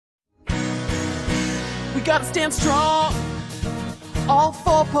we gotta stand strong. All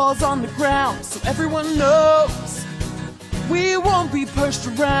four paws on the ground, so everyone knows we won't be pushed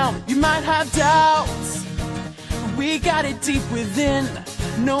around. You might have doubts, but we got it deep within.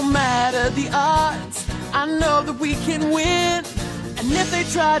 No matter the odds, I know that we can win. And if they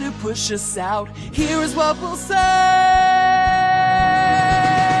try to push us out, here is what we'll say.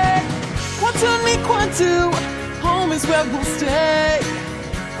 Kwetu ni Kwetu, home is where we'll stay.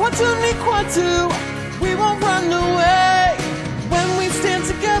 Kwetu ni Kwetu, we won't run away. When we stand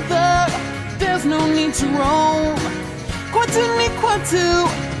together, there's no need to roam. Kwetu ni Kwetu,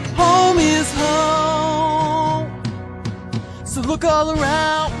 home is home. So look all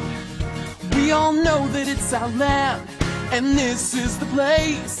around, we all know that it's our land, and this is the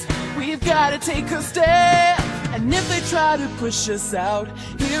place. We've gotta take a stand, and if they try to push us out,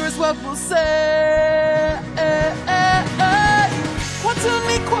 here is what we'll say. Kwetu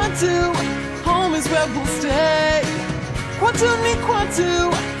ni Kwetu, home is where we'll stay. Kwetu ni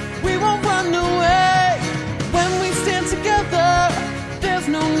Kwetu, we won't run away. When we stand together, there's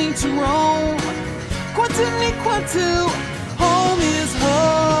no need to roam. Kwetu ni Kwetu, home is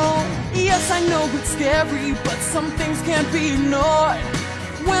home. Yes, I know it's scary, but some things can't be ignored.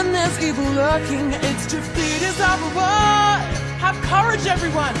 When there's evil lurking, its defeat is our reward. Have courage,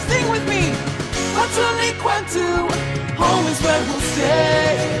 everyone, sing with me. Kwetu ni Kwetu, home is where we'll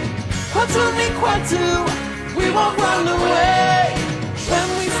stay. Kwetu ni Kwetu, we won't run away. When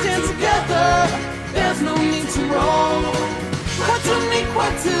we stand together, there's no need to roam.